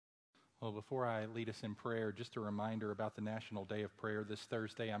Well, before I lead us in prayer, just a reminder about the National Day of Prayer this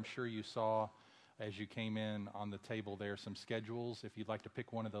Thursday. I'm sure you saw as you came in on the table there some schedules. If you'd like to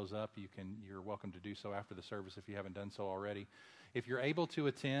pick one of those up, you're welcome to do so after the service if you haven't done so already. If you're able to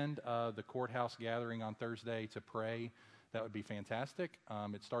attend the courthouse gathering on Thursday to pray, that would be fantastic.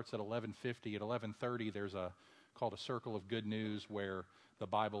 It starts at 11:50. At 11:30, there's called a Circle of Good News, where the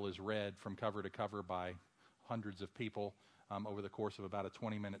Bible is read from cover to cover by hundreds of people over the course of about a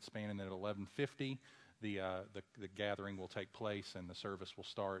 20-minute span. And then at 11:50, the gathering will take place and the service will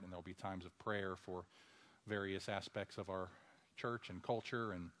start, and there'll be times of prayer for various aspects of our church and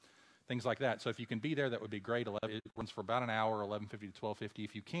culture and things like that. So if you can be there, that would be great. It runs for about an hour, 11:50 to 12:50.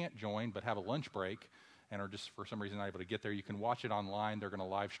 If you can't join but have a lunch break and are just for some reason not able to get there, you can watch it online. They're going to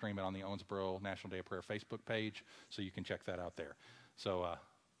live stream it on the Owensboro National Day of Prayer Facebook page, so you can check that out there. So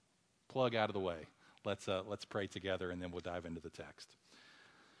plug out of the way. Let's pray together, and then we'll dive into the text.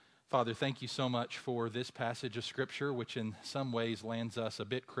 Father, thank you so much for this passage of Scripture, which in some ways lands us a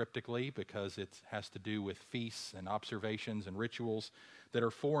bit cryptically because it has to do with feasts and observations and rituals that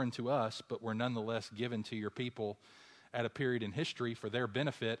are foreign to us, but were nonetheless given to your people at a period in history for their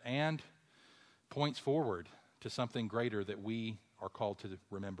benefit and points forward to something greater that we are called to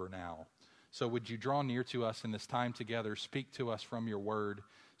remember now. So would you draw near to us in this time together, speak to us from your word.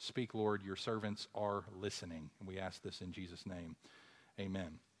 Speak, Lord, your servants are listening. And we ask this in Jesus' name.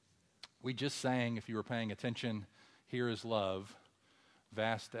 Amen. We just sang, if you were paying attention, Here is Love,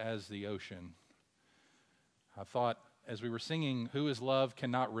 Vast as the Ocean. I thought as we were singing, Who is Love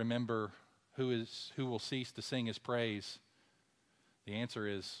cannot remember, who will cease to sing his praise? The answer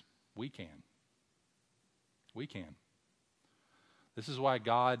is, we can. We can. This is why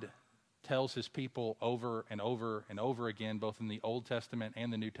God tells his people over and over and over again, both in the Old Testament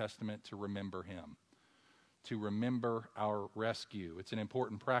and the New Testament, to remember him, to remember our rescue. It's an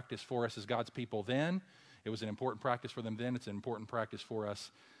important practice for us as God's people then. It was an important practice for them then. It's an important practice for us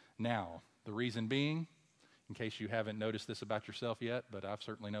now. The reason being, in case you haven't noticed this about yourself yet, but I've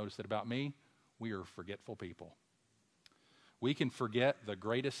certainly noticed it about me, we are forgetful people. We can forget the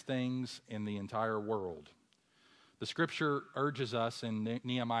greatest things in the entire world. The Scripture urges us in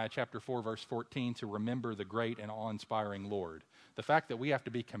Nehemiah chapter 4, verse 14, to remember the great and awe-inspiring Lord. The fact that we have to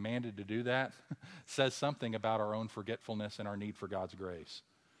be commanded to do that says something about our own forgetfulness and our need for God's grace.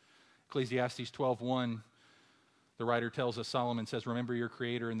 Ecclesiastes 12:1, the writer tells us, Solomon says, remember your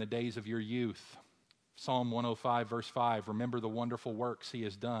Creator in the days of your youth. Psalm 105, verse 5, remember the wonderful works he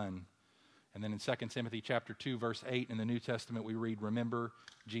has done. And then in 2 Timothy chapter 2, verse 8, in the New Testament, we read, remember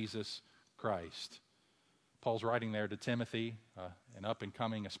Jesus Christ. Paul's writing there to Timothy, an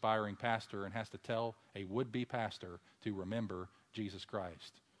up-and-coming aspiring pastor, and has to tell a would-be pastor to remember Jesus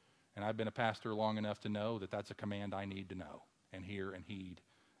Christ. And I've been a pastor long enough to know that that's a command I need to know and hear and heed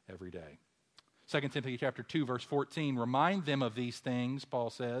every day. 2 Timothy chapter 2, verse 14, remind them of these things,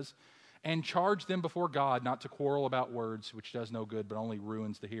 Paul says, and charge them before God not to quarrel about words, which does no good but only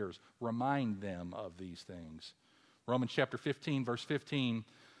ruins the hearers. Remind them of these things. Romans chapter 15, verse 15,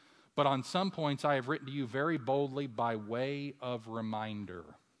 but on some points I have written to you very boldly by way of reminder.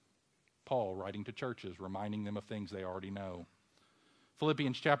 Paul writing to churches, reminding them of things they already know.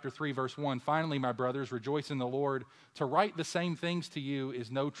 Philippians chapter 3, verse 1, finally, my brothers, rejoice in the Lord. To write the same things to you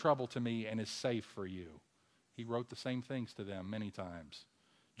is no trouble to me and is safe for you. He wrote the same things to them many times.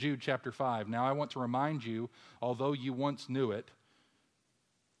 Jude chapter 5, now I want to remind you, although you once knew it.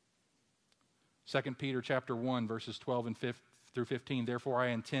 2 Peter chapter 1, verses 12 and 15. Through 15, therefore I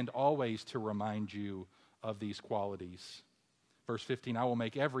intend always to remind you of these qualities. Verse 15, I will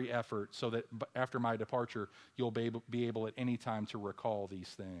make every effort so that after my departure, you'll be able at any time to recall these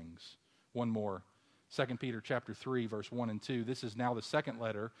things. One more, 2 Peter chapter 3, verse 1 and 2. This is now the second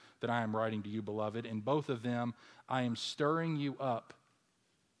letter that I am writing to you, beloved. In both of them, I am stirring you up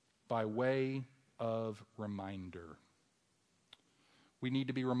by way of reminder. We need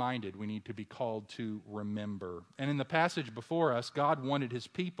to be reminded. We need to be called to remember. And in the passage before us, God wanted his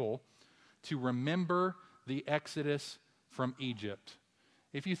people to remember the Exodus from Egypt.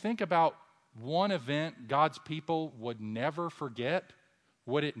 If you think about one event God's people would never forget,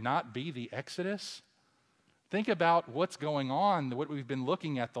 would it not be the Exodus? Think about what's going on, what we've been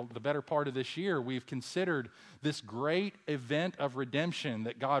looking at the better part of this year. We've considered this great event of redemption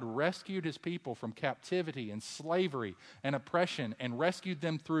that God rescued his people from captivity and slavery and oppression and rescued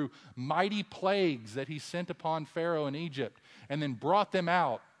them through mighty plagues that he sent upon Pharaoh in Egypt and then brought them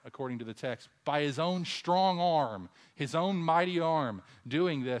out, according to the text, by his own strong arm, his own mighty arm,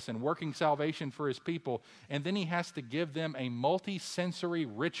 doing this and working salvation for his people. And then he has to give them a multi-sensory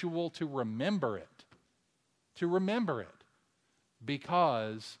ritual to remember it. To remember it,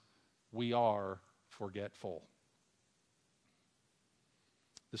 because we are forgetful.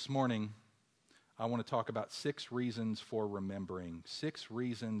 This morning, I want to talk about 6 reasons for remembering. 6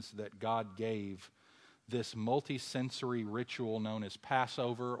 reasons that God gave this multi-sensory ritual known as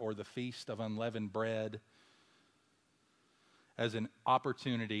Passover or the Feast of Unleavened Bread as an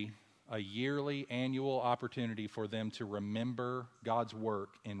opportunity, a yearly, annual opportunity for them to remember God's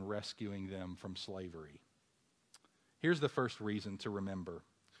work in rescuing them from slavery. Here's the first reason to remember.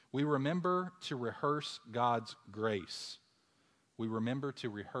 We remember to rehearse God's grace. We remember to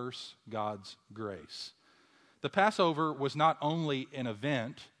rehearse God's grace. The Passover was not only an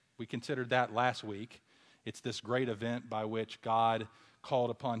event, we considered that last week. It's this great event by which God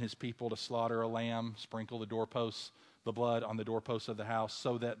called upon his people to slaughter a lamb, sprinkle the blood on the doorposts of the house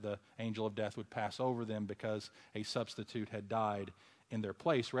so that the angel of death would pass over them because a substitute had died in their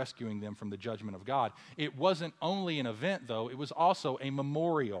place, rescuing them from the judgment of God. It wasn't only an event, though. It was also a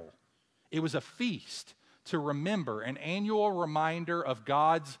memorial. It was a feast to remember, an annual reminder of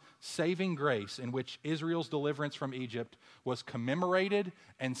God's saving grace in which Israel's deliverance from Egypt was commemorated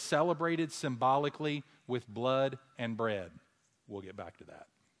and celebrated symbolically with blood and bread. We'll get back to that.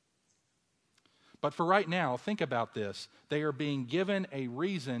 But for right now, think about this. They are being given a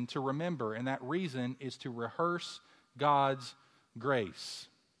reason to remember, and that reason is to rehearse God's grace.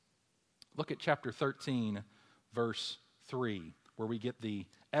 Look at chapter 13, verse 3, where we get the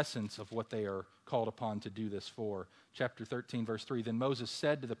essence of what they are called upon to do this for. Chapter 13, verse 3, Then Moses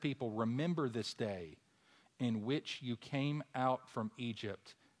said to the people, Remember this day in which you came out from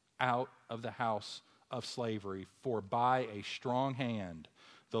Egypt, out of the house of slavery, for by a strong hand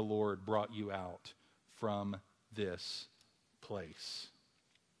the Lord brought you out from this place.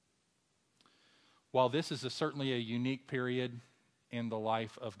 While this is certainly a unique period in the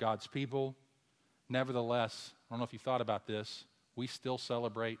life of God's people, nevertheless, I don't know if you thought about this, we still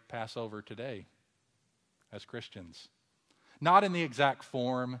celebrate Passover today as Christians. Not in the exact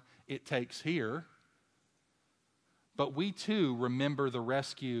form it takes here, but we too remember the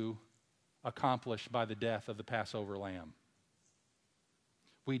rescue accomplished by the death of the Passover lamb.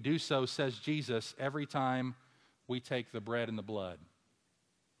 We do so, says Jesus, every time we take the bread and the blood.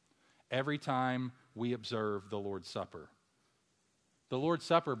 Every time we observe the Lord's Supper. The Lord's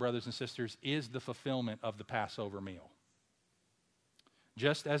Supper, brothers and sisters, is the fulfillment of the Passover meal.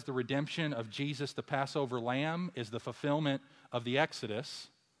 Just as the redemption of Jesus, the Passover lamb, is the fulfillment of the Exodus,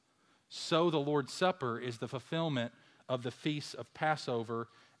 so the Lord's Supper is the fulfillment of the feasts of Passover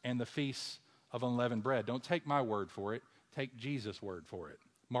and the feasts of unleavened bread. Don't take my word for it. Take Jesus' word for it.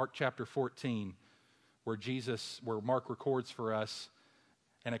 Mark chapter 14, where Mark records for us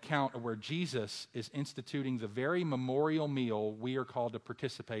an account of where Jesus is instituting the very memorial meal we are called to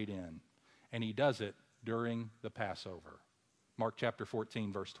participate in. And he does it during the Passover. Mark chapter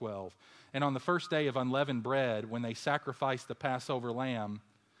 14, verse 12. And on the first day of unleavened bread, when they sacrificed the Passover lamb,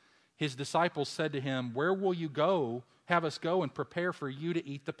 his disciples said to him, Where will you go? Have us go and prepare for you to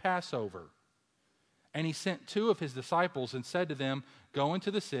eat the Passover. And he sent 2 of his disciples and said to them, Go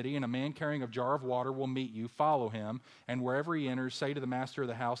into the city, and a man carrying a jar of water will meet you. Follow him. And wherever he enters, say to the master of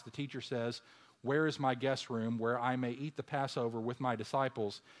the house, The teacher says, Where is my guest room, where I may eat the Passover with my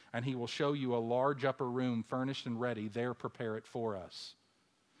disciples? And he will show you a large upper room, furnished and ready. There prepare it for us.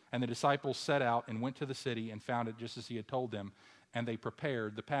 And the disciples set out and went to the city and found it just as he had told them. And they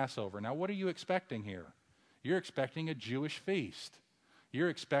prepared the Passover. Now, what are you expecting here? You're expecting a Jewish feast. You're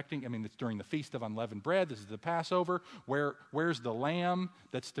expecting, it's during the Feast of Unleavened Bread. This is the Passover. Where's the lamb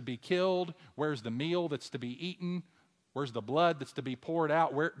that's to be killed? Where's the meal that's to be eaten? Where's the blood that's to be poured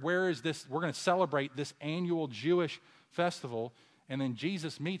out? Where is this? We're going to celebrate this annual Jewish festival. And then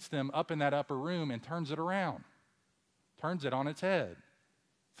Jesus meets them up in that upper room and turns it around. Turns it on its head.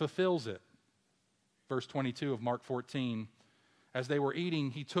 Fulfills it. Verse 22 of Mark 14. As they were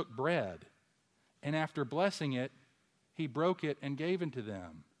eating, he took bread. And after blessing it, he broke it and gave it to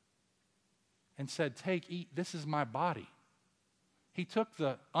them and said, Take, eat, this is my body. He took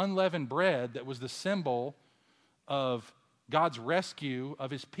the unleavened bread that was the symbol of God's rescue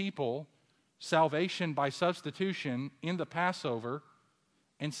of his people, salvation by substitution in the Passover,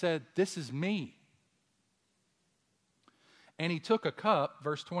 and said, This is me. And he took a cup,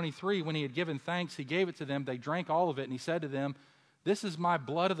 verse 23, when he had given thanks, he gave it to them. They drank all of it, and he said to them, This is my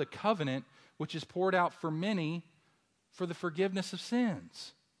blood of the covenant, which is poured out for many for the forgiveness of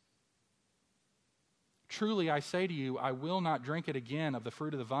sins. Truly, I say to you, I will not drink it again of the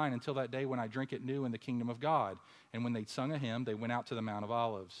fruit of the vine until that day when I drink it new in the kingdom of God. And when they'd sung a hymn, they went out to the Mount of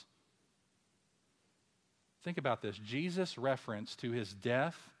Olives. Think about this. Jesus' reference to his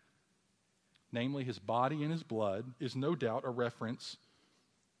death, namely his body and his blood, is no doubt a reference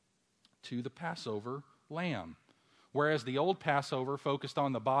into the Passover lamb. Whereas the old Passover focused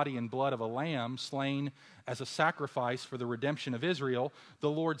on the body and blood of a lamb slain as a sacrifice for the redemption of Israel, the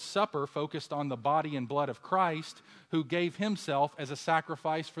Lord's Supper focused on the body and blood of Christ, who gave himself as a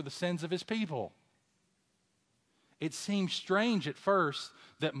sacrifice for the sins of his people. It seems strange at first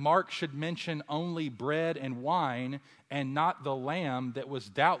that Mark should mention only bread and wine and not the lamb that was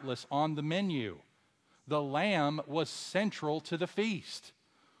doubtless on the menu. The lamb was central to the feast.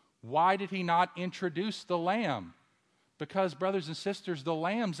 Why did he not introduce the lamb? Because, brothers and sisters, the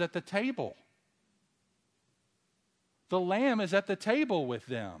lamb's at the table. The lamb is at the table with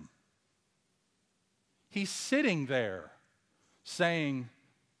them. He's sitting there saying,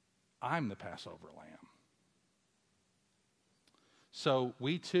 I'm the Passover lamb. So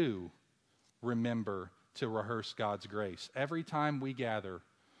we too remember to rehearse God's grace. Every time we gather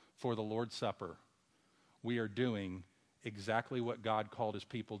for the Lord's Supper, we are doing exactly what God called his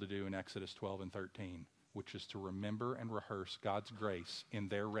people to do in Exodus 12 and 13, which is to remember and rehearse God's grace in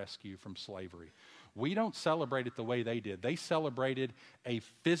their rescue from slavery. We don't celebrate it the way they did. They celebrated a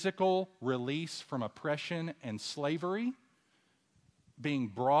physical release from oppression and slavery, being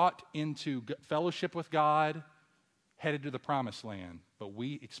brought into fellowship with God, headed to the promised land. But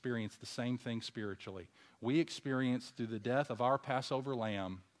we experience the same thing spiritually. We experience through the death of our Passover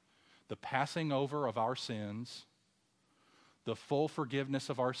lamb, the passing over of our sins, the full forgiveness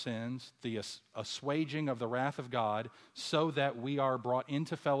of our sins, the assuaging of the wrath of God, so that we are brought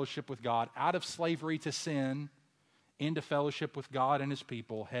into fellowship with God, out of slavery to sin, into fellowship with God and his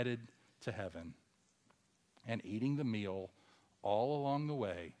people, headed to heaven, and eating the meal all along the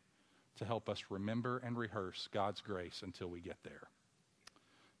way to help us remember and rehearse God's grace until we get there.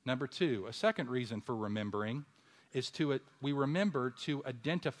 Number two, a second reason for remembering is we remember to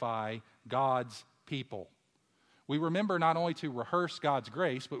identify God's people. We remember not only to rehearse God's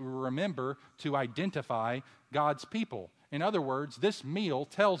grace, but we remember to identify God's people. In other words, this meal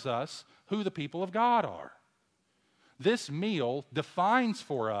tells us who the people of God are. This meal defines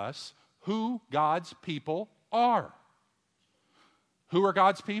for us who God's people are. Who are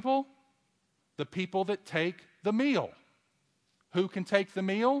God's people? The people that take the meal. Who can take the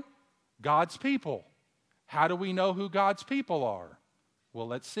meal? God's people. How do we know who God's people are? Well,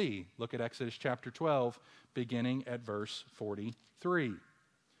 let's see. Look at Exodus chapter 12, beginning at verse 43.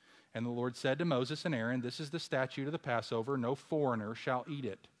 And the Lord said to Moses and Aaron, this is the statute of the Passover, no foreigner shall eat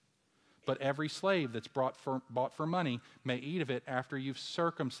it. But every slave that's bought for money may eat of it after you've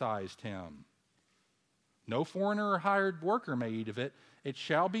circumcised him. No foreigner or hired worker may eat of it. It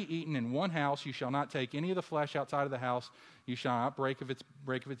shall be eaten in one house. You shall not take any of the flesh outside of the house. You shall not break of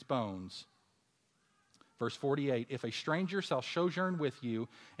its bones. Verse 48, if a stranger shall sojourn with you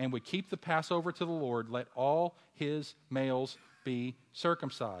and would keep the Passover to the Lord, let all his males be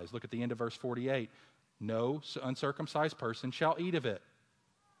circumcised. Look at the end of verse 48. No uncircumcised person shall eat of it.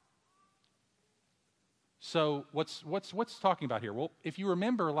 So what's talking about here? Well, if you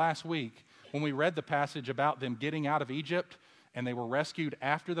remember last week when we read the passage about them getting out of Egypt and they were rescued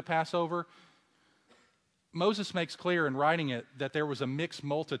after the Passover, Moses makes clear in writing it that there was a mixed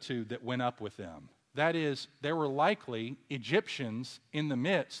multitude that went up with them. That is, there were likely Egyptians in the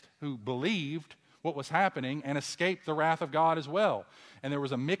midst who believed what was happening and escaped the wrath of God as well. And there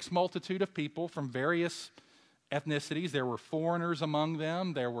was a mixed multitude of people from various ethnicities. There were foreigners among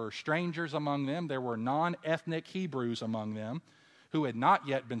them. There were strangers among them. There were non-ethnic Hebrews among them who had not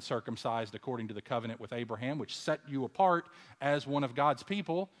yet been circumcised according to the covenant with Abraham, which set you apart as one of God's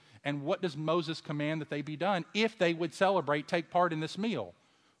people. And what does Moses command that they be done if they would take part in this meal?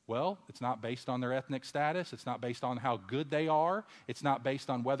 Well, it's not based on their ethnic status. It's not based on how good they are. It's not based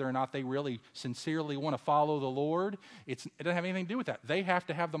on whether or not they really sincerely want to follow the Lord. It doesn't have anything to do with that. They have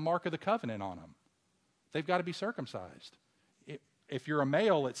to have the mark of the covenant on them. They've got to be circumcised. If you're a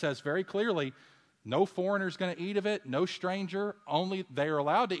male, it says very clearly, no foreigner's going to eat of it, no stranger, only they are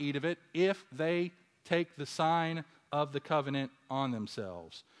allowed to eat of it if they take the sign of the covenant on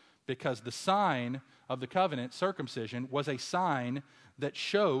themselves. Because the sign of the covenant, circumcision, was a sign that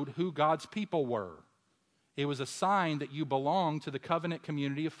showed who God's people were. It was a sign that you belonged to the covenant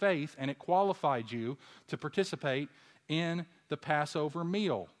community of faith, and it qualified you to participate in the Passover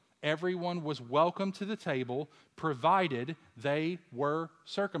meal. Everyone was welcome to the table, provided they were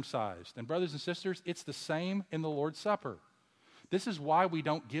circumcised. And brothers and sisters, it's the same in the Lord's Supper. This is why we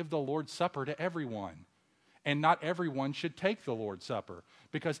don't give the Lord's Supper to everyone. And not everyone should take the Lord's Supper.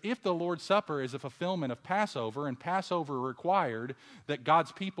 Because if the Lord's Supper is a fulfillment of Passover, and Passover required that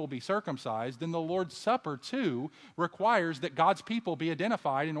God's people be circumcised, then the Lord's Supper too requires that God's people be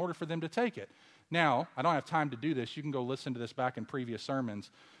identified in order for them to take it. Now, I don't have time to do this. You can go listen to this back in previous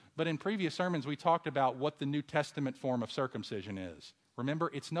sermons. But in previous sermons, we talked about what the New Testament form of circumcision is. Remember,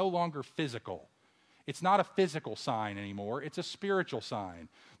 it's no longer physical. It's not a physical sign anymore. It's a spiritual sign.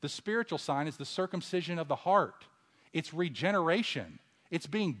 The spiritual sign is the circumcision of the heart. It's regeneration. It's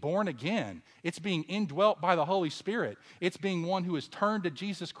being born again. It's being indwelt by the Holy Spirit. It's being one who has turned to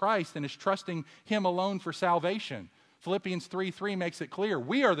Jesus Christ and is trusting Him alone for salvation. Philippians 3:3 makes it clear.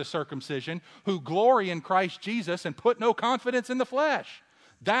 We are the circumcision who glory in Christ Jesus and put no confidence in the flesh.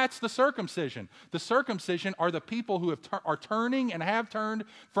 That's the circumcision. The circumcision are the people who are turning and have turned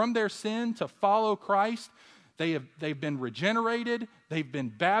from their sin to follow Christ. They've been regenerated. They've been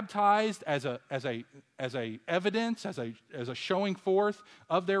baptized as a evidence, as a showing forth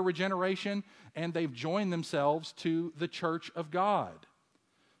of their regeneration, and they've joined themselves to the church of God.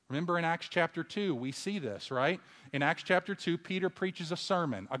 Remember in Acts chapter 2, we see this, right? In Acts chapter 2, Peter preaches a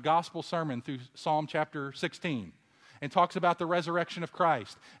sermon, a gospel sermon through Psalm chapter 16, and talks about the resurrection of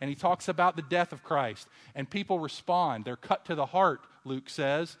Christ, and he talks about the death of Christ, and people respond. They're cut to the heart, Luke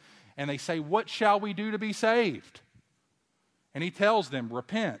says, and they say, "What shall we do to be saved?" And he tells them,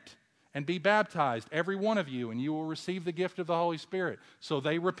 "Repent and be baptized, every one of you, and you will receive the gift of the Holy Spirit." So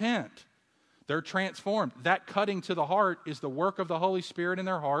they repent. They're transformed. That cutting to the heart is the work of the Holy Spirit in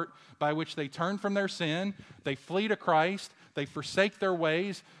their heart, by which they turn from their sin, they flee to Christ, they forsake their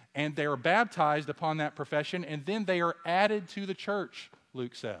ways, and they are baptized upon that profession, and then they are added to the church,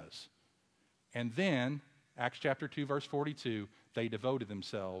 Luke says. And then, Acts chapter 2, verse 42, they devoted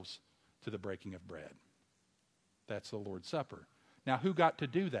themselves to the breaking of bread. That's the Lord's Supper. Now, who got to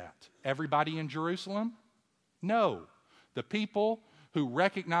do that? Everybody in Jerusalem? No. The people who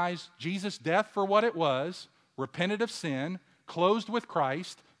recognized Jesus' death for what it was, repented of sin, closed with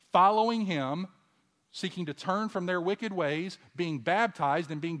Christ, following Him, seeking to turn from their wicked ways, being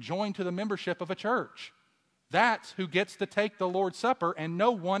baptized and being joined to the membership of a church. That's who gets to take the Lord's Supper, and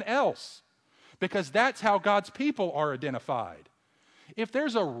no one else. Because that's how God's people are identified. If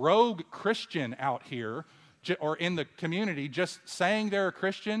there's a rogue Christian out here or in the community just saying they're a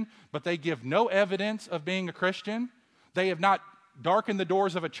Christian, but they give no evidence of being a Christian, they have not darkened the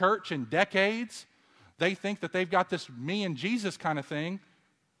doors of a church in decades, they think that they've got this me and Jesus kind of thing,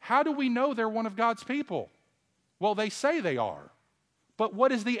 how do we know they're one of God's people? Well, they say they are. But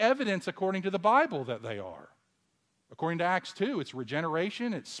what is the evidence according to the Bible that they are? According to Acts 2, it's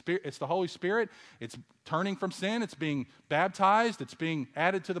regeneration, it's the Holy Spirit, it's turning from sin, it's being baptized, it's being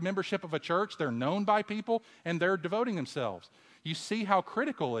added to the membership of a church, they're known by people, and they're devoting themselves. You see how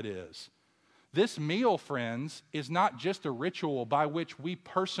critical it is. This meal, friends, is not just a ritual by which we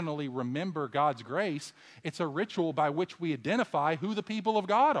personally remember God's grace. It's a ritual by which we identify who the people of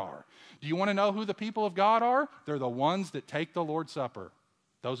God are. Do you want to know who the people of God are? They're the ones that take the Lord's Supper.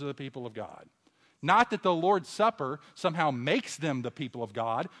 Those are the people of God. Not that the Lord's Supper somehow makes them the people of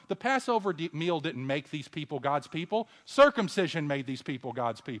God. The Passover meal didn't make these people God's people. Circumcision made these people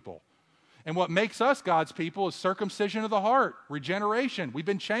God's people. And what makes us God's people is circumcision of the heart, regeneration. We've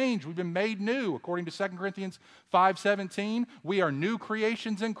been changed. We've been made new. According to 2 Corinthians 5:17, we are new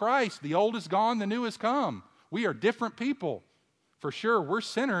creations in Christ. The old is gone, the new has come. We are different people. For sure, we're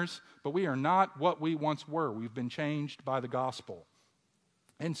sinners, but we are not what we once were. We've been changed by the gospel.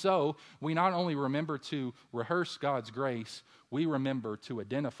 And so, we not only remember to rehearse God's grace, we remember to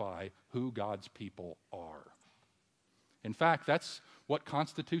identify who God's people are. In fact, that's what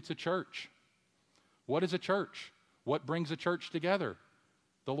constitutes a church. What is a church? What brings a church together?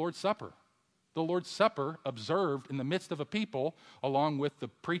 The Lord's Supper. The Lord's Supper, observed in the midst of a people, along with the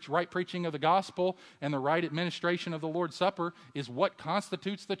right preaching of the gospel and the right administration of the Lord's Supper, is what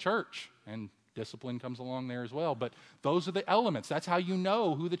constitutes the church. And discipline comes along there as well. But those are the elements. That's how you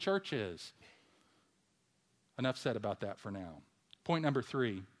know who the church is. Enough said about that for now. Point number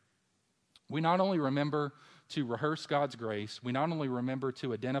 3. We not only remember to rehearse God's grace, we not only remember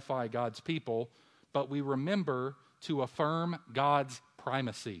to identify God's people, but we remember to affirm God's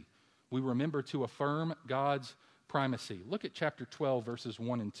primacy. We remember to affirm God's primacy. Look at chapter 12, verses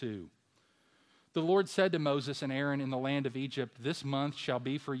 1 and 2. The Lord said to Moses and Aaron in the land of Egypt, "This month shall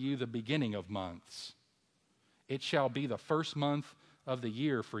be for you the beginning of months. It shall be the first month of the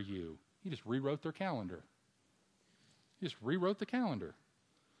year for you." He just rewrote their calendar. He just rewrote the calendar.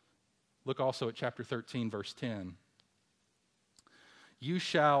 Look also at chapter 13, verse 10. "You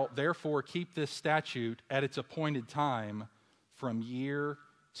shall therefore keep this statute at its appointed time from year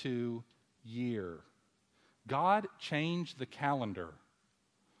to year." God changed the calendar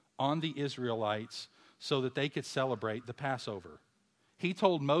on the Israelites so that they could celebrate the Passover. He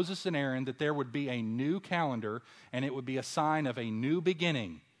told Moses and Aaron that there would be a new calendar and it would be a sign of a new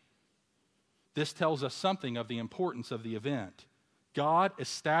beginning. This tells us something of the importance of the event. God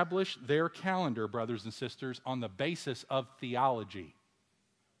established their calendar, brothers and sisters, on the basis of theology.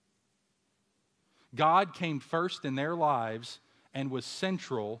 God came first in their lives and was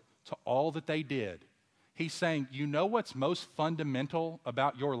central to all that they did. He's saying, you know what's most fundamental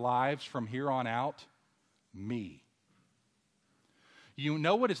about your lives from here on out? Me. You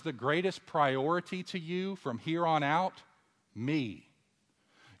know what is the greatest priority to you from here on out? Me.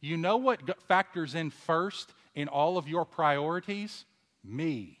 You know what factors in first in all of your priorities?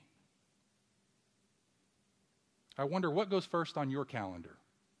 Me. I wonder what goes first on your calendar.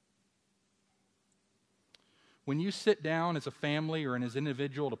 When you sit down as a family or as an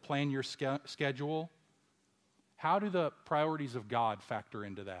individual to plan your schedule, how do the priorities of God factor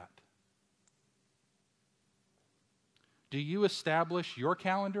into that? Do you establish your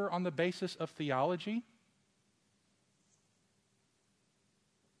calendar on the basis of theology?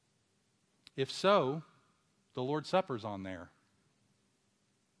 If so, the Lord's Supper's on there.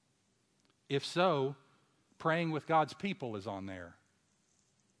 If so, praying with God's people is on there.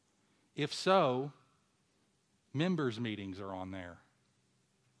 If so, members' meetings are on there.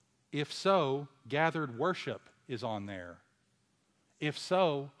 If so, gathered worship is on there. If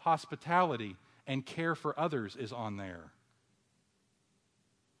so, hospitality and care for others is on there.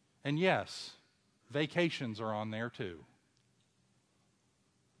 And yes, vacations are on there too.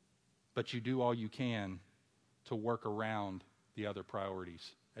 But you do all you can to work around the other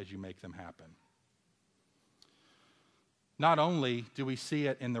priorities as you make them happen. Not only do we see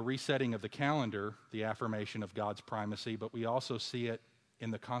it in the resetting of the calendar, the affirmation of God's primacy, but we also see it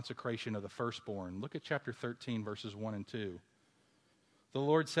in the consecration of the firstborn. Look at chapter 13, verses 1 and 2. The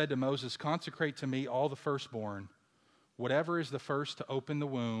Lord said to Moses, "Consecrate to me all the firstborn. Whatever is the first to open the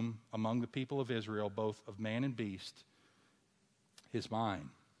womb among the people of Israel, both of man and beast, is mine."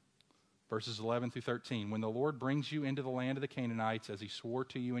 Verses 11 through 13. When the Lord brings you into the land of the Canaanites, as he swore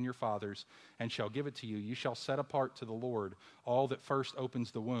to you and your fathers, and shall give it to you, you shall set apart to the Lord all that first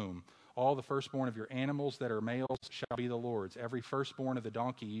opens the womb. All the firstborn of your animals that are males shall be the Lord's. Every firstborn of the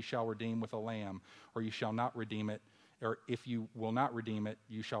donkey you shall redeem with a lamb, or you shall not redeem it. Or if you will not redeem it,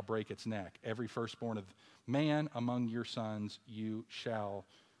 you shall break its neck. Every firstborn of man among your sons you shall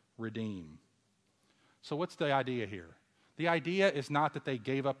redeem. So what's the idea here? The idea is not that they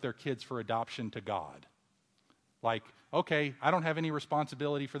gave up their kids for adoption to God. Like, okay, I don't have any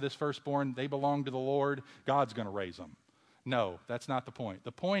responsibility for this firstborn. They belong to the Lord. God's going to raise them. No, that's not the point.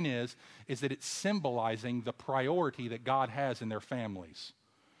 The point is that it's symbolizing the priority that God has in their families.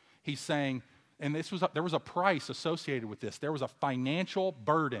 He's saying, and there was a price associated with this. There was a financial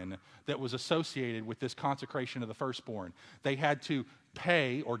burden that was associated with this consecration of the firstborn. They had to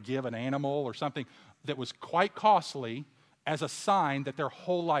pay or give an animal or something that was quite costly as a sign that their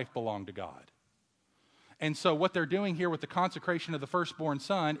whole life belonged to God. And so what they're doing here with the consecration of the firstborn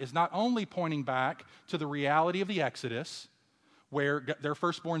son is not only pointing back to the reality of the Exodus, where their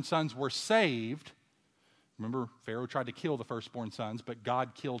firstborn sons were saved. Remember, Pharaoh tried to kill the firstborn sons, but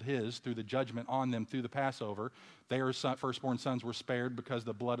God killed his through the judgment on them through the Passover. Their firstborn sons were spared because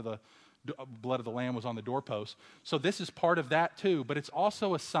the blood of the lamb was on the doorpost. So this is part of that too, but it's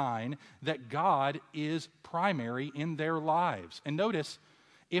also a sign that God is primary in their lives. And notice,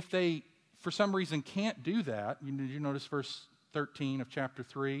 if they, for some reason, can't do that, you notice verse 13 of chapter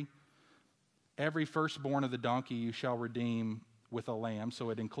 3, every firstborn of the donkey you shall redeem with a lamb.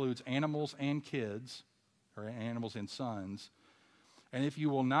 So it includes animals and kids, or animals and sons. And if you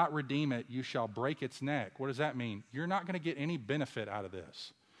will not redeem it, you shall break its neck. What does that mean? You're not going to get any benefit out of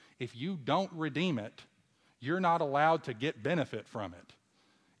this. If you don't redeem it, you're not allowed to get benefit from it.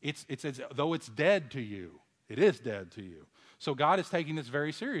 It's as though it's dead to you. It is dead to you. So God is taking this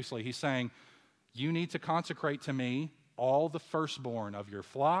very seriously. He's saying, you need to consecrate to me all the firstborn of your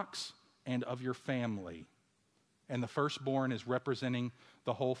flocks and of your family. And the firstborn is representing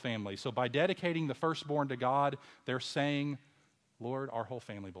the whole family. So by dedicating the firstborn to God, they're saying, Lord, our whole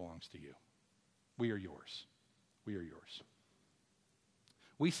family belongs to you. We are yours. We are yours.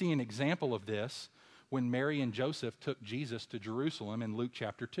 We see an example of this when Mary and Joseph took Jesus to Jerusalem in Luke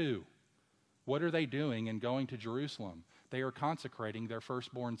chapter 2. What are they doing in going to Jerusalem? They are consecrating their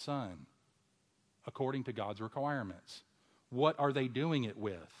firstborn son according to God's requirements. What are they doing it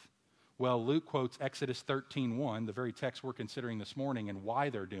with? Well, Luke quotes Exodus 13:1, the very text we're considering this morning, and why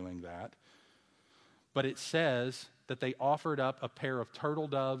they're doing that. But it says that they offered up a pair of turtle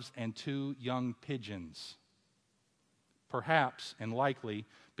doves and 2 young pigeons. Perhaps and likely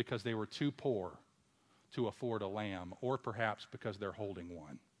because they were too poor to afford a lamb, or perhaps because they're holding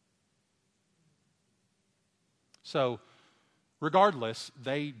one. So, regardless,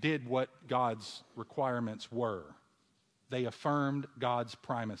 they did what God's requirements were. They affirmed God's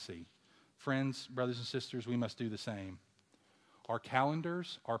primacy. Friends, brothers and sisters, we must do the same. Our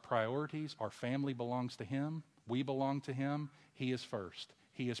calendars, our priorities, our family belongs to Him. We belong to Him. He is first.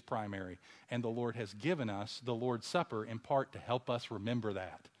 He is primary. And the Lord has given us the Lord's Supper in part to help us remember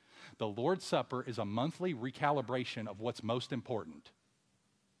that. The Lord's Supper is a monthly recalibration of what's most important.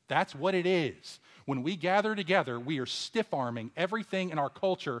 That's what it is. When we gather together, we are stiff-arming everything in our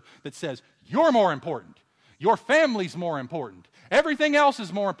culture that says, you're more important. Your family's more important. Everything else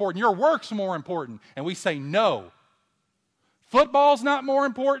is more important. Your work's more important. And we say, no. Football's not more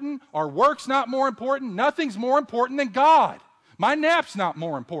important. Our work's not more important. Nothing's more important than God. My nap's not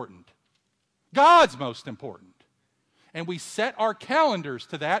more important. God's most important. And we set our calendars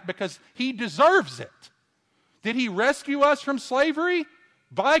to that because He deserves it. Did He rescue us from slavery?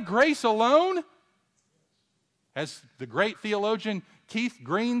 By grace alone? As the great theologian Keith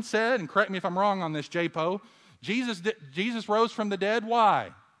Green said, and correct me if I'm wrong on this, J-Po, Jesus rose from the dead. Why?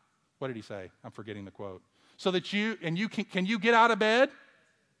 What did He say? I'm forgetting the quote. So that can you get out of bed?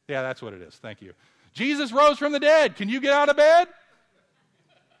 Yeah, that's what it is. Thank you. Jesus rose from the dead. Can you get out of bed?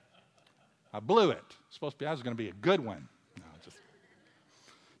 I blew it. That was going to be a good one.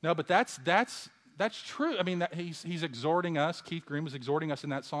 No, but that's true. I mean, he's exhorting us. Keith Green was exhorting us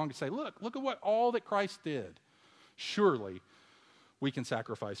in that song to say, look at what all that Christ did. Surely we can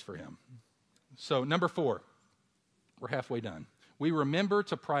sacrifice for Him. So, number 4, we're halfway done. We remember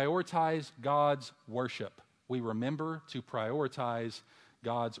to prioritize God's worship. We remember to prioritize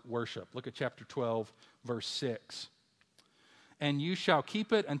God's worship. Look at chapter 12, verse 6. And you shall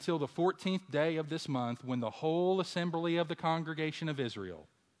keep it until the 14th day of this month, when the whole assembly of the congregation of Israel,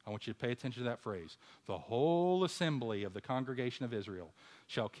 I want you to pay attention to that phrase, the whole assembly of the congregation of Israel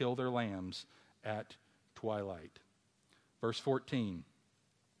shall kill their lambs at twilight. Verse 14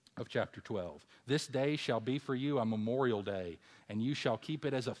 of chapter 12. This day shall be for you a memorial day, and you shall keep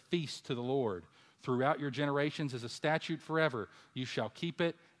it as a feast to the Lord. Throughout your generations as a statute forever, you shall keep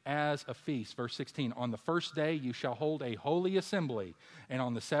it as a feast. Verse 16, on the first day you shall hold a holy assembly, and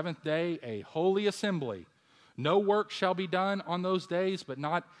on the 7th day a holy assembly. No work shall be done on those days,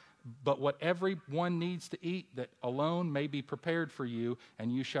 but what everyone needs to eat, that alone may be prepared for you,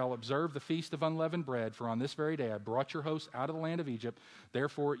 and you shall observe the feast of unleavened bread, for on this very day I brought your hosts out of the land of Egypt.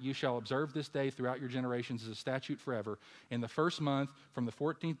 Therefore you shall observe this day throughout your generations as a statute forever. In the first month, from the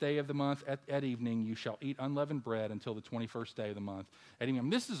 14th day of the month at evening, you shall eat unleavened bread until the 21st day of the month at evening.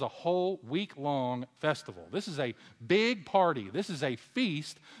 This is a whole week-long festival. This is a big party. This is a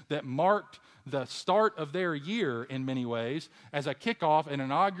feast that marked the start of their year in many ways as a kickoff, an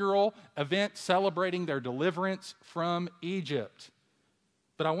inaugural event celebrating their deliverance from Egypt.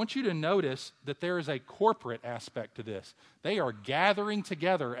 But I want you to notice that there is a corporate aspect to this. They are gathering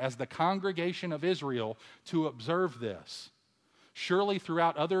together as the congregation of Israel to observe this. Surely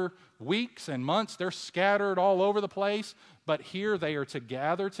throughout other weeks and months, they're scattered all over the place, but here they are to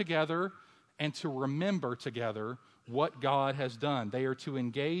gather together and to remember together what God has done. They are to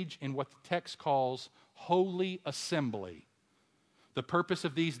engage in what the text calls holy assembly. The purpose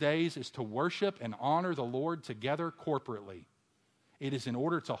of these days is to worship and honor the Lord together corporately. It is in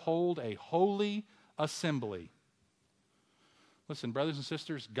order to hold a holy assembly. Listen, brothers and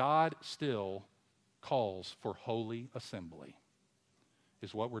sisters, God still calls for holy assembly,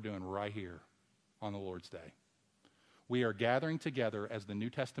 is what we're doing right here on the Lord's Day. We are gathering together as the New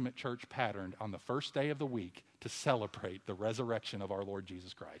Testament church patterned on the first day of the week to celebrate the resurrection of our Lord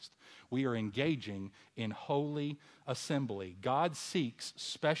Jesus Christ. We are engaging in holy assembly. God seeks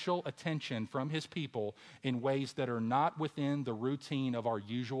special attention from His people in ways that are not within the routine of our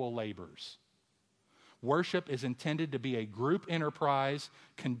usual labors. Worship is intended to be a group enterprise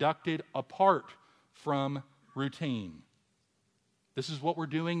conducted apart from routine. This is what we're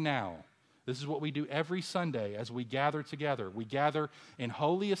doing now. This is what we do every Sunday as we gather together. We gather in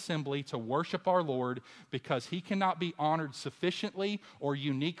holy assembly to worship our Lord because He cannot be honored sufficiently or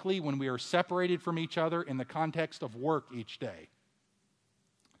uniquely when we are separated from each other in the context of work each day.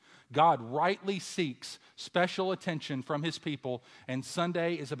 God rightly seeks special attention from His people, and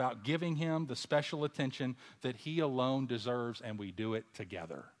Sunday is about giving Him the special attention that He alone deserves, and we do it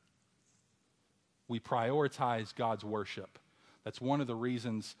together. We prioritize God's worship. That's one of the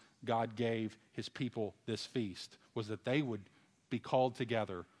reasons God gave His people this feast, was that they would be called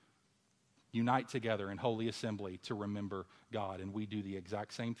together, unite together in holy assembly to remember God. And we do the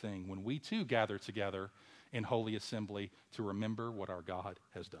exact same thing when we too gather together in holy assembly to remember what our God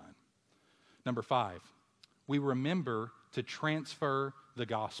has done. Number 5, we remember to transfer the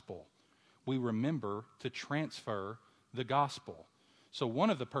gospel. We remember to transfer the gospel. So one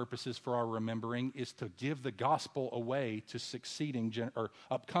of the purposes for our remembering is to give the gospel away to succeeding or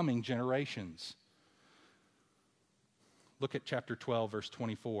upcoming generations. Look at chapter 12, verse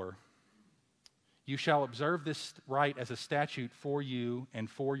 24. You shall observe this rite as a statute for you and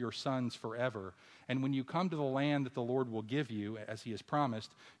for your sons forever. And when you come to the land that the Lord will give you, as he has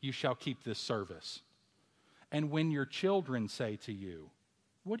promised, you shall keep this service. And when your children say to you,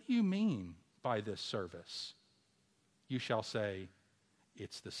 what do you mean by this service? You shall say,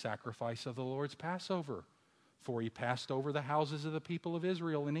 it's the sacrifice of the Lord's Passover. For he passed over the houses of the people of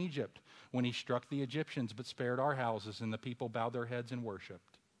Israel in Egypt when he struck the Egyptians but spared our houses, and the people bowed their heads and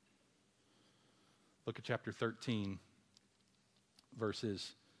worshipped. Look at chapter 13,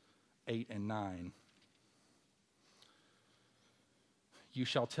 verses 8 and 9. You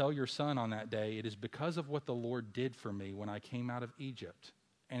shall tell your son on that day, it is because of what the Lord did for me when I came out of Egypt.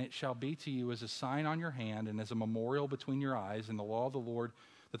 And it shall be to you as a sign on your hand and as a memorial between your eyes, and the law of the Lord,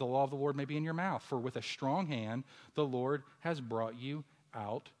 that the law of the Lord may be in your mouth. For with a strong hand the Lord has brought you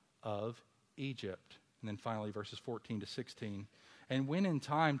out of Egypt. And then finally, verses 14 to 16. And when in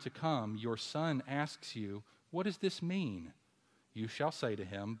time to come your son asks you, what does this mean? You shall say to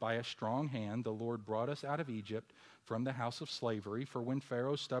him, by a strong hand the Lord brought us out of Egypt from the house of slavery. For when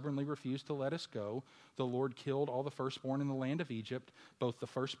Pharaoh stubbornly refused to let us go, the Lord killed all the firstborn in the land of Egypt, both the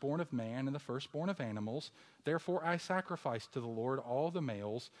firstborn of man and the firstborn of animals. Therefore I sacrificed to the Lord all the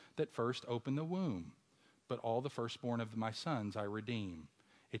males that first opened the womb. But all the firstborn of my sons I redeem.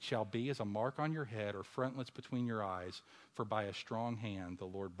 It shall be as a mark on your head or frontlets between your eyes, for by a strong hand the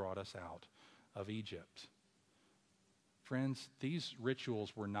Lord brought us out of Egypt. Friends, these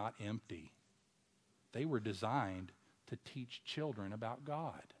rituals were not empty. They were designed to teach children about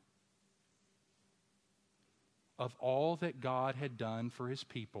God. Of all that God had done for his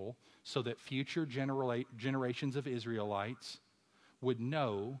people, so that future generations of Israelites would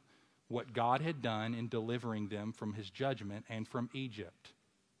know what God had done in delivering them from his judgment and from Egypt.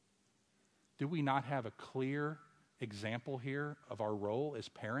 Do we not have a clear example here of our role as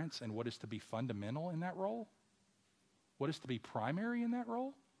parents and what is to be fundamental in that role? What is to be primary in that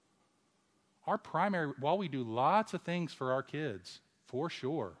role? Our primary, while we do lots of things for our kids, for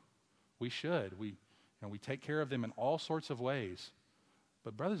sure, we should. We take care of them in all sorts of ways.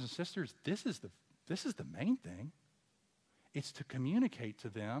 But brothers and sisters, this is the main thing. It's to communicate to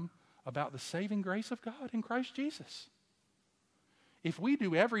them about the saving grace of God in Christ Jesus. If we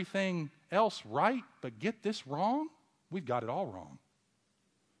do everything else right but get this wrong, we've got it all wrong.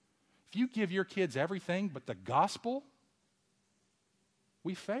 If you give your kids everything but the gospel,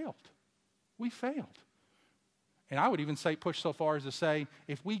 we failed. We failed. And I would even say, push so far as to say,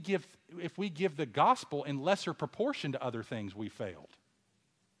 if we give the gospel in lesser proportion to other things, we failed.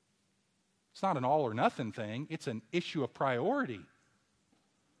 It's not an all or nothing thing. It's an issue of priority.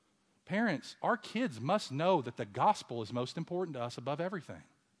 Parents, our kids must know that the gospel is most important to us above everything.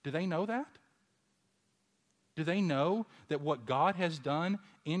 Do they know that? Do they know that what God has done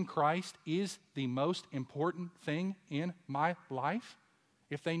in Christ is the most important thing in my life?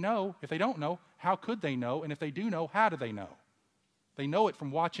 If they don't know, how could they know? And if they do know, how do they know? They know it from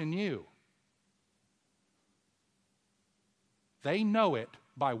watching you. They know it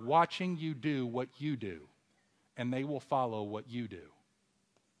by watching you do what you do, and they will follow what you do.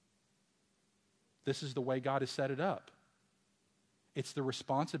 This is the way God has set it up. It's the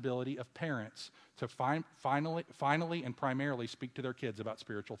responsibility of parents to finally and primarily speak to their kids about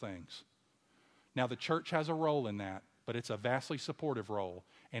spiritual things. Now, the church has a role in that, but it's a vastly supportive role,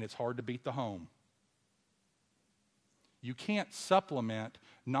 and it's hard to beat the home. You can't supplement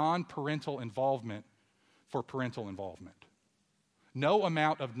non-parental involvement for parental involvement. No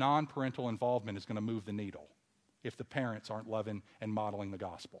amount of non-parental involvement is going to move the needle if the parents aren't loving and modeling the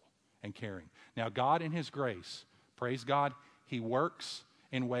gospel and caring. Now, God in his grace, praise God, he works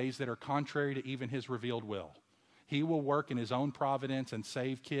in ways that are contrary to even his revealed will. He will work in his own providence and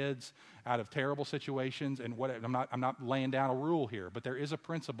save kids out of terrible situations. And I'm not laying down a rule here, but there is a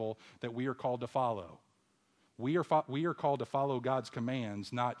principle that we are called to follow. We are called to follow God's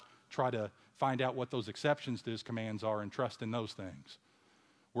commands, not try to find out what those exceptions to his commands are and trust in those things.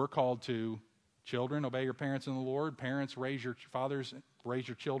 We're called to, children, obey your parents in the Lord. Parents, raise your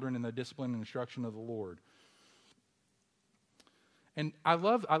children in the discipline and instruction of the Lord. And I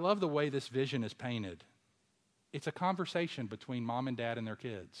love the way this vision is painted. It's a conversation between mom and dad and their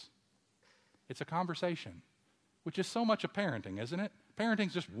kids. It's a conversation, which is so much of parenting, isn't it?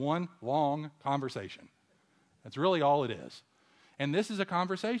 Parenting's just one long conversation. That's really all it is. And this is a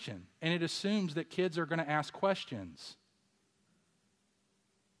conversation, and it assumes that kids are going to ask questions.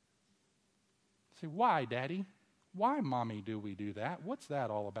 Say, why, Daddy? Why, Mommy, do we do that? What's that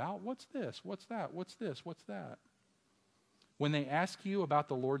all about? What's this? What's that? What's this? What's that? When they ask you about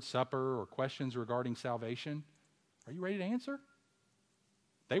the Lord's Supper or questions regarding salvation, are you ready to answer?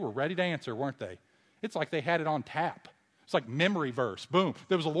 They were ready to answer, weren't they? It's like they had it on tap. It's like memory verse. Boom.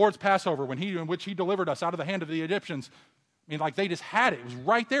 There was the Lord's Passover in which he delivered us out of the hand of the Egyptians. I mean, like they just had it. It was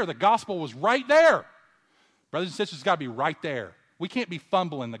right there. The gospel was right there. Brothers and sisters, it's got to be right there. We can't be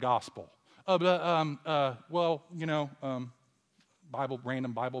fumbling the gospel. Random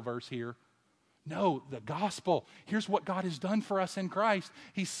Bible verse here. No, the gospel. Here's what God has done for us in Christ.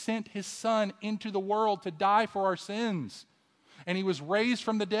 He sent his Son into the world to die for our sins. And he was raised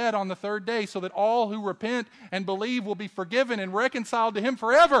from the dead on the third day so that all who repent and believe will be forgiven and reconciled to him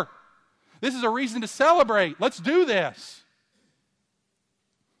forever. This is a reason to celebrate. Let's do this.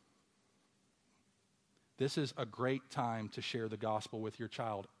 This is a great time to share the gospel with your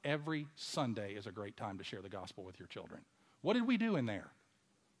child. Every Sunday is a great time to share the gospel with your children. What did we do in there?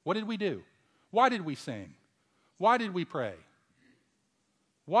 What did we do? Why did we sing? Why did we pray?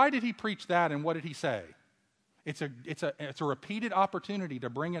 Why did he preach that and what did he say? It's a repeated opportunity to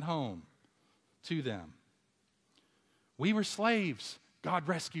bring it home to them. We were slaves. God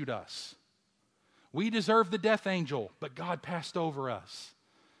rescued us. We deserved the death angel, but God passed over us.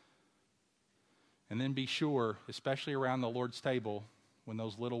 And then be sure, especially around the Lord's table, when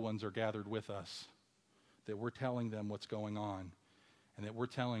those little ones are gathered with us, that we're telling them what's going on and that we're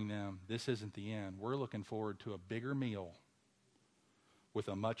telling them this isn't the end. We're looking forward to a bigger meal with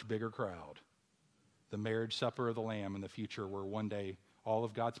a much bigger crowd. The marriage supper of the Lamb in the future, where one day all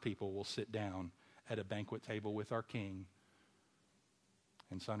of God's people will sit down at a banquet table with our King.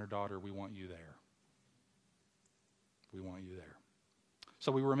 And son or daughter, we want you there. We want you there.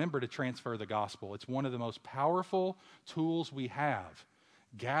 So we remember to transfer the gospel. It's one of the most powerful tools we have.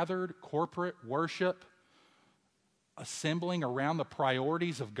 Gathered corporate worship, assembling around the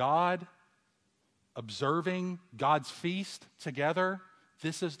priorities of God, observing God's feast together.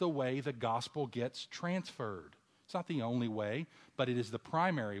 This is the way the gospel gets transferred. It's not the only way, but it is the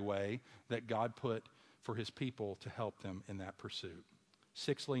primary way that God put for his people to help them in that pursuit.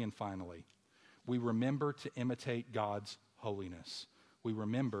 Sixthly and finally, we remember to imitate God's holiness. We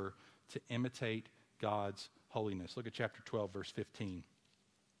remember to imitate God's holiness. Look at chapter 12, verse 15.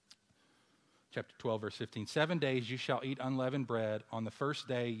 Chapter 12, verse 15. 7 days you shall eat unleavened bread. On the first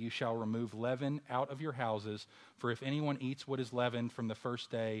day you shall remove leaven out of your houses. For if anyone eats what is leavened from the first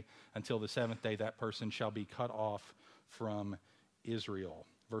day until the seventh day, that person shall be cut off from Israel.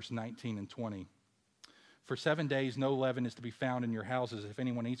 Verse 19 and 20. For 7 days no leaven is to be found in your houses. If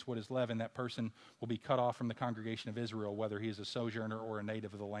anyone eats what is leavened, that person will be cut off from the congregation of Israel, whether he is a sojourner or a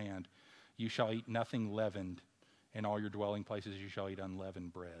native of the land. You shall eat nothing leavened. In all your dwelling places you shall eat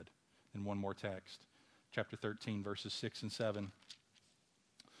unleavened bread. And one more text, chapter 13, verses 6 and 7.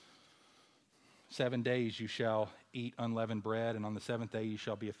 7 days you shall eat unleavened bread, and on the seventh day you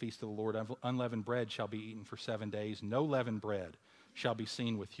shall be a feast of the Lord. Unleavened bread shall be eaten for 7 days. No leavened bread shall be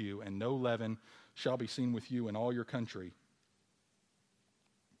seen with you, and no leaven shall be seen with you in all your country.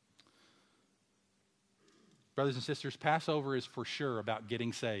 Brothers and sisters, Passover is for sure about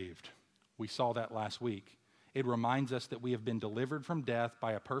getting saved. We saw that last week. It reminds us that we have been delivered from death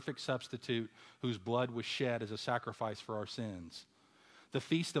by a perfect substitute whose blood was shed as a sacrifice for our sins. The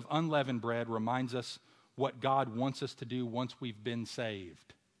Feast of Unleavened Bread reminds us what God wants us to do once we've been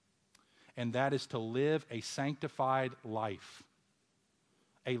saved. And that is to live a sanctified life.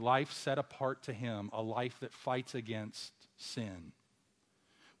 A life set apart to him, a life that fights against sin.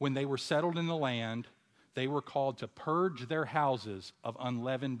 When they were settled in the land, they were called to purge their houses of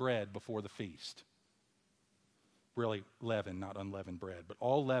unleavened bread before the feast. Really, leaven, not unleavened bread. But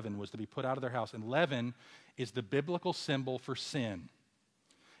all leaven was to be put out of their house. And leaven is the biblical symbol for sin.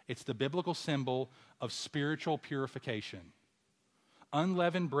 It's the biblical symbol of spiritual purification.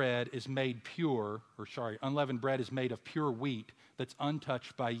 Unleavened bread is made unleavened bread is made of pure wheat that's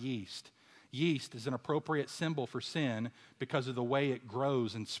untouched by yeast. Yeast is an appropriate symbol for sin because of the way it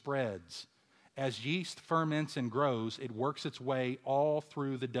grows and spreads. As yeast ferments and grows, it works its way all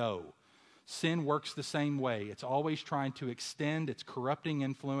through the dough. Sin works the same way. It's always trying to extend its corrupting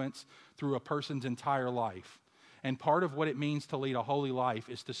influence through a person's entire life. And part of what it means to lead a holy life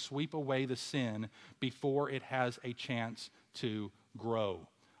is to sweep away the sin before it has a chance to grow.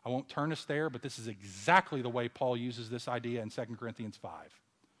 I won't turn us there, but this is exactly the way Paul uses this idea in 2 Corinthians 5,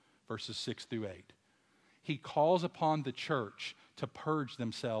 verses 6 through 8. He calls upon the church to purge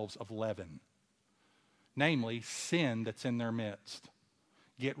themselves of leaven, namely sin that's in their midst.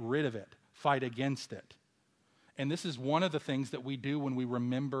 Get rid of it. Fight against it. And this is one of the things that we do when we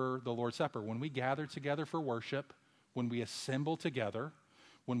remember the Lord's Supper. When we gather together for worship, when we assemble together,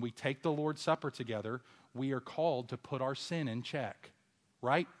 when we take the Lord's Supper together, we are called to put our sin in check.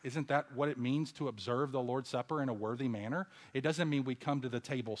 Right? Isn't that what it means to observe the Lord's Supper in a worthy manner? It doesn't mean we come to the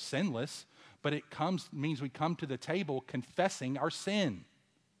table sinless, but it means we come to the table confessing our sin.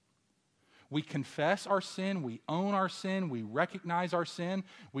 We confess our sin, we own our sin, we recognize our sin.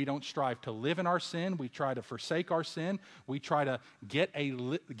 We don't strive to live in our sin. We try to forsake our sin. We try to get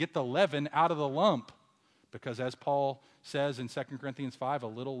the leaven out of the lump. Because as Paul says in 2 Corinthians 5, a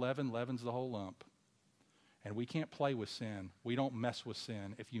little leaven leavens the whole lump. And we can't play with sin. We don't mess with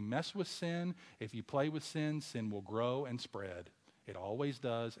sin. If you mess with sin, if you play with sin, sin will grow and spread. It always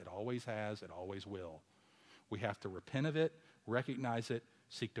does, it always has, it always will. We have to repent of it, recognize it,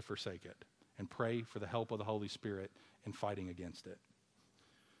 seek to forsake it, and pray for the help of the Holy Spirit in fighting against it.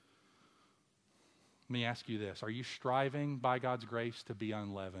 Let me ask you this. Are you striving by God's grace to be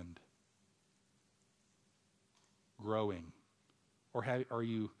unleavened? Growing? Or are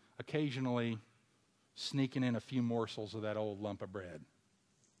you occasionally sneaking in a few morsels of that old lump of bread?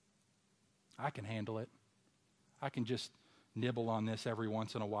 I can handle it. I can just nibble on this every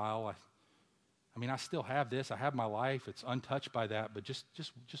once in a while. I mean, I still have this. I have my life. It's untouched by that, but just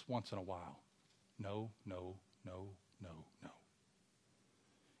once in a while. No.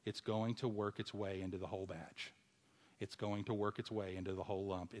 It's going to work its way into the whole batch. It's going to work its way into the whole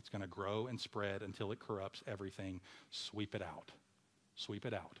lump. It's going to grow and spread until it corrupts everything. Sweep it out. Sweep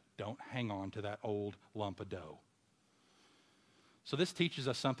it out. Don't hang on to that old lump of dough. So this teaches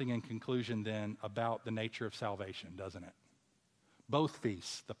us something in conclusion then about the nature of salvation, doesn't it? Both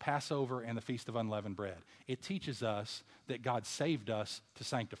feasts, the Passover and the Feast of Unleavened Bread, it teaches us that God saved us to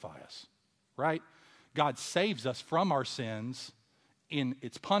sanctify us, right? God saves us from our sins in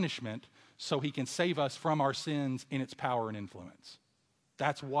its punishment so he can save us from our sins in its power and influence.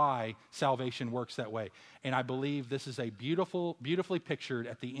 That's why salvation works that way. And I believe this is a beautifully pictured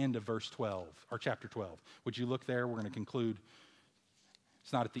at the end of verse 12, or chapter 12. Would you look there? We're going to conclude.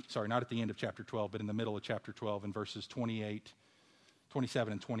 It's not at the end of chapter 12, but in the middle of chapter 12 in verses 27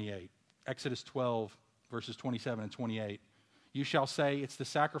 and 28. Exodus 12, verses 27 and 28. You shall say, it's the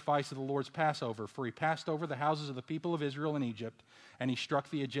sacrifice of the Lord's Passover, for he passed over the houses of the people of Israel in Egypt, and he struck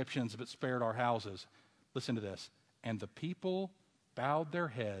the Egyptians, but spared our houses. Listen to this. And the people bowed their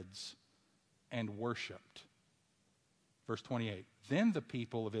heads and worshiped. Verse 28. Then the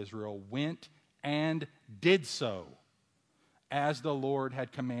people of Israel went and did so, as the Lord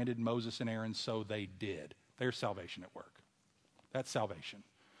had commanded Moses and Aaron, so they did. There's salvation at work. That's salvation.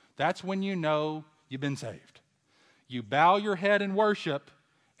 That's when you know you've been saved. You bow your head and worship,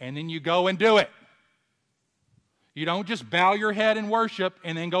 and then you go and do it. You don't just bow your head and worship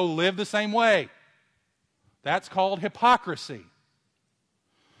and then go live the same way. That's called hypocrisy.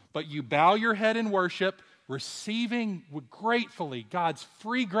 But you bow your head in worship, receiving gratefully God's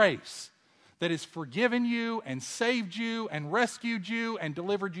free grace that has forgiven you and saved you and rescued you and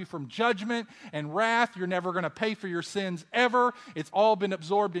delivered you from judgment and wrath. You're never going to pay for your sins ever. It's all been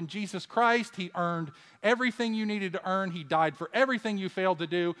absorbed in Jesus Christ. He earned everything you needed to earn. He died for everything you failed to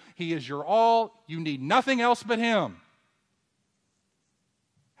do. He is your all. You need nothing else but him.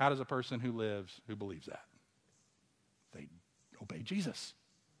 How does a person who believes that? They obey Jesus.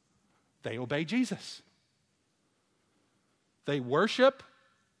 They obey Jesus. They worship,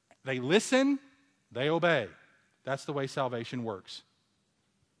 they listen, they obey. That's the way salvation works.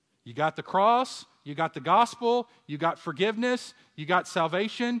 You got the cross, you got the gospel, you got forgiveness, you got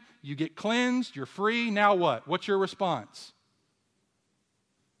salvation, you get cleansed, you're free. Now what? What's your response?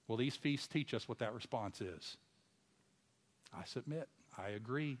 Well, these feasts teach us what that response is. I submit, I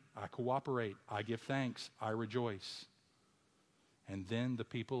agree, I cooperate, I give thanks, I rejoice. And then the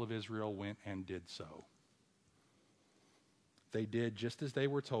people of Israel went and did so. They did just as they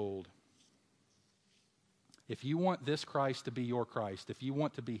were told. If you want this Christ to be your Christ, if you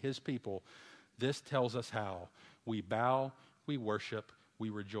want to be his people, this tells us how. We bow, we worship, we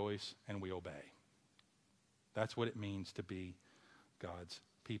rejoice, and we obey. That's what it means to be God's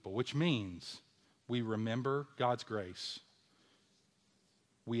people, which means we remember God's grace.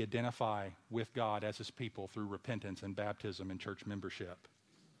 We identify with God as his people through repentance and baptism and church membership.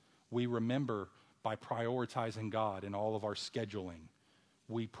 We remember by prioritizing God in all of our scheduling.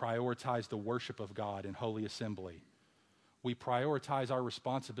 We prioritize the worship of God in Holy Assembly. We prioritize our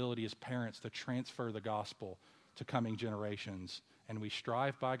responsibility as parents to transfer the gospel to coming generations. And we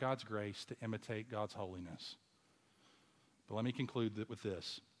strive by God's grace to imitate God's holiness. But let me conclude with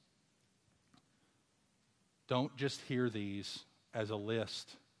this. Don't just hear these as a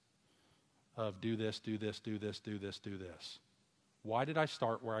list of do this, do this, do this, do this, do this. Why did I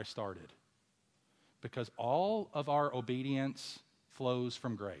start where I started? because all of our obedience flows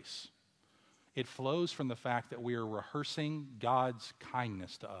from grace. It flows from the fact that we are rehearsing God's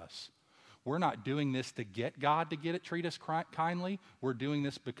kindness to us. We're not doing this to get God to treat us kindly. We're doing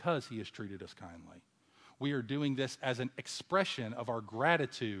this because he has treated us kindly. We are doing this as an expression of our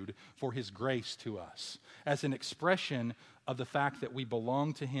gratitude for his grace to us, as an expression of the fact that we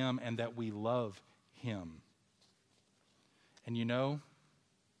belong to him and that we love him. And you know,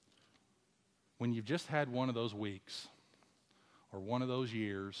 when you've just had one of those weeks, or one of those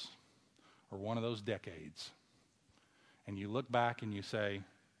years, or one of those decades, and you look back and you say,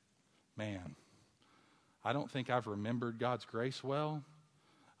 man, I don't think I've remembered God's grace well.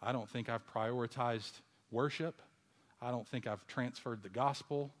 I don't think I've prioritized worship. I don't think I've transferred the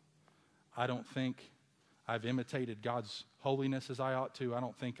gospel. I don't think I've imitated God's holiness as I ought to. I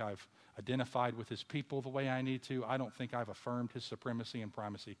don't think I've identified with his people the way I need to. I don't think I've affirmed his supremacy and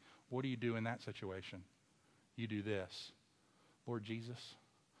primacy. What do you do in that situation? You do this. Lord Jesus,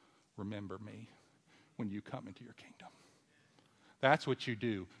 remember me when you come into your kingdom. That's what you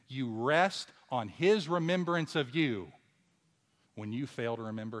do. You rest on his remembrance of you when you fail to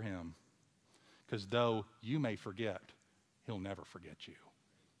remember him. Because though you may forget, he'll never forget you.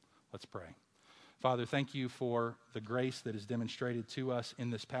 Let's pray. Father, thank you for the grace that is demonstrated to us in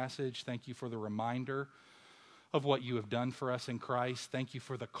this passage. Thank you for the reminder of what you have done for us in Christ. Thank you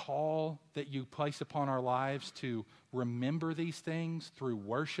for the call that you place upon our lives to remember these things through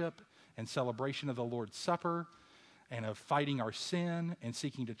worship and celebration of the Lord's Supper and of fighting our sin and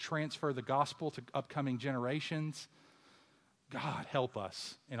seeking to transfer the gospel to upcoming generations. God, help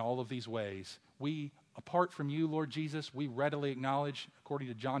us in all of these ways. We, apart from you, Lord Jesus, we readily acknowledge, according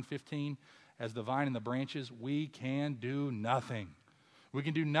to John 15, as the vine and the branches, we can do nothing. We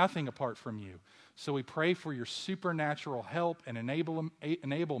can do nothing apart from you. So we pray for your supernatural help and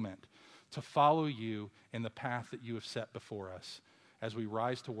enablement to follow you in the path that you have set before us as we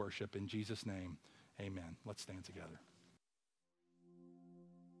rise to worship. In Jesus' name, amen. Let's stand together.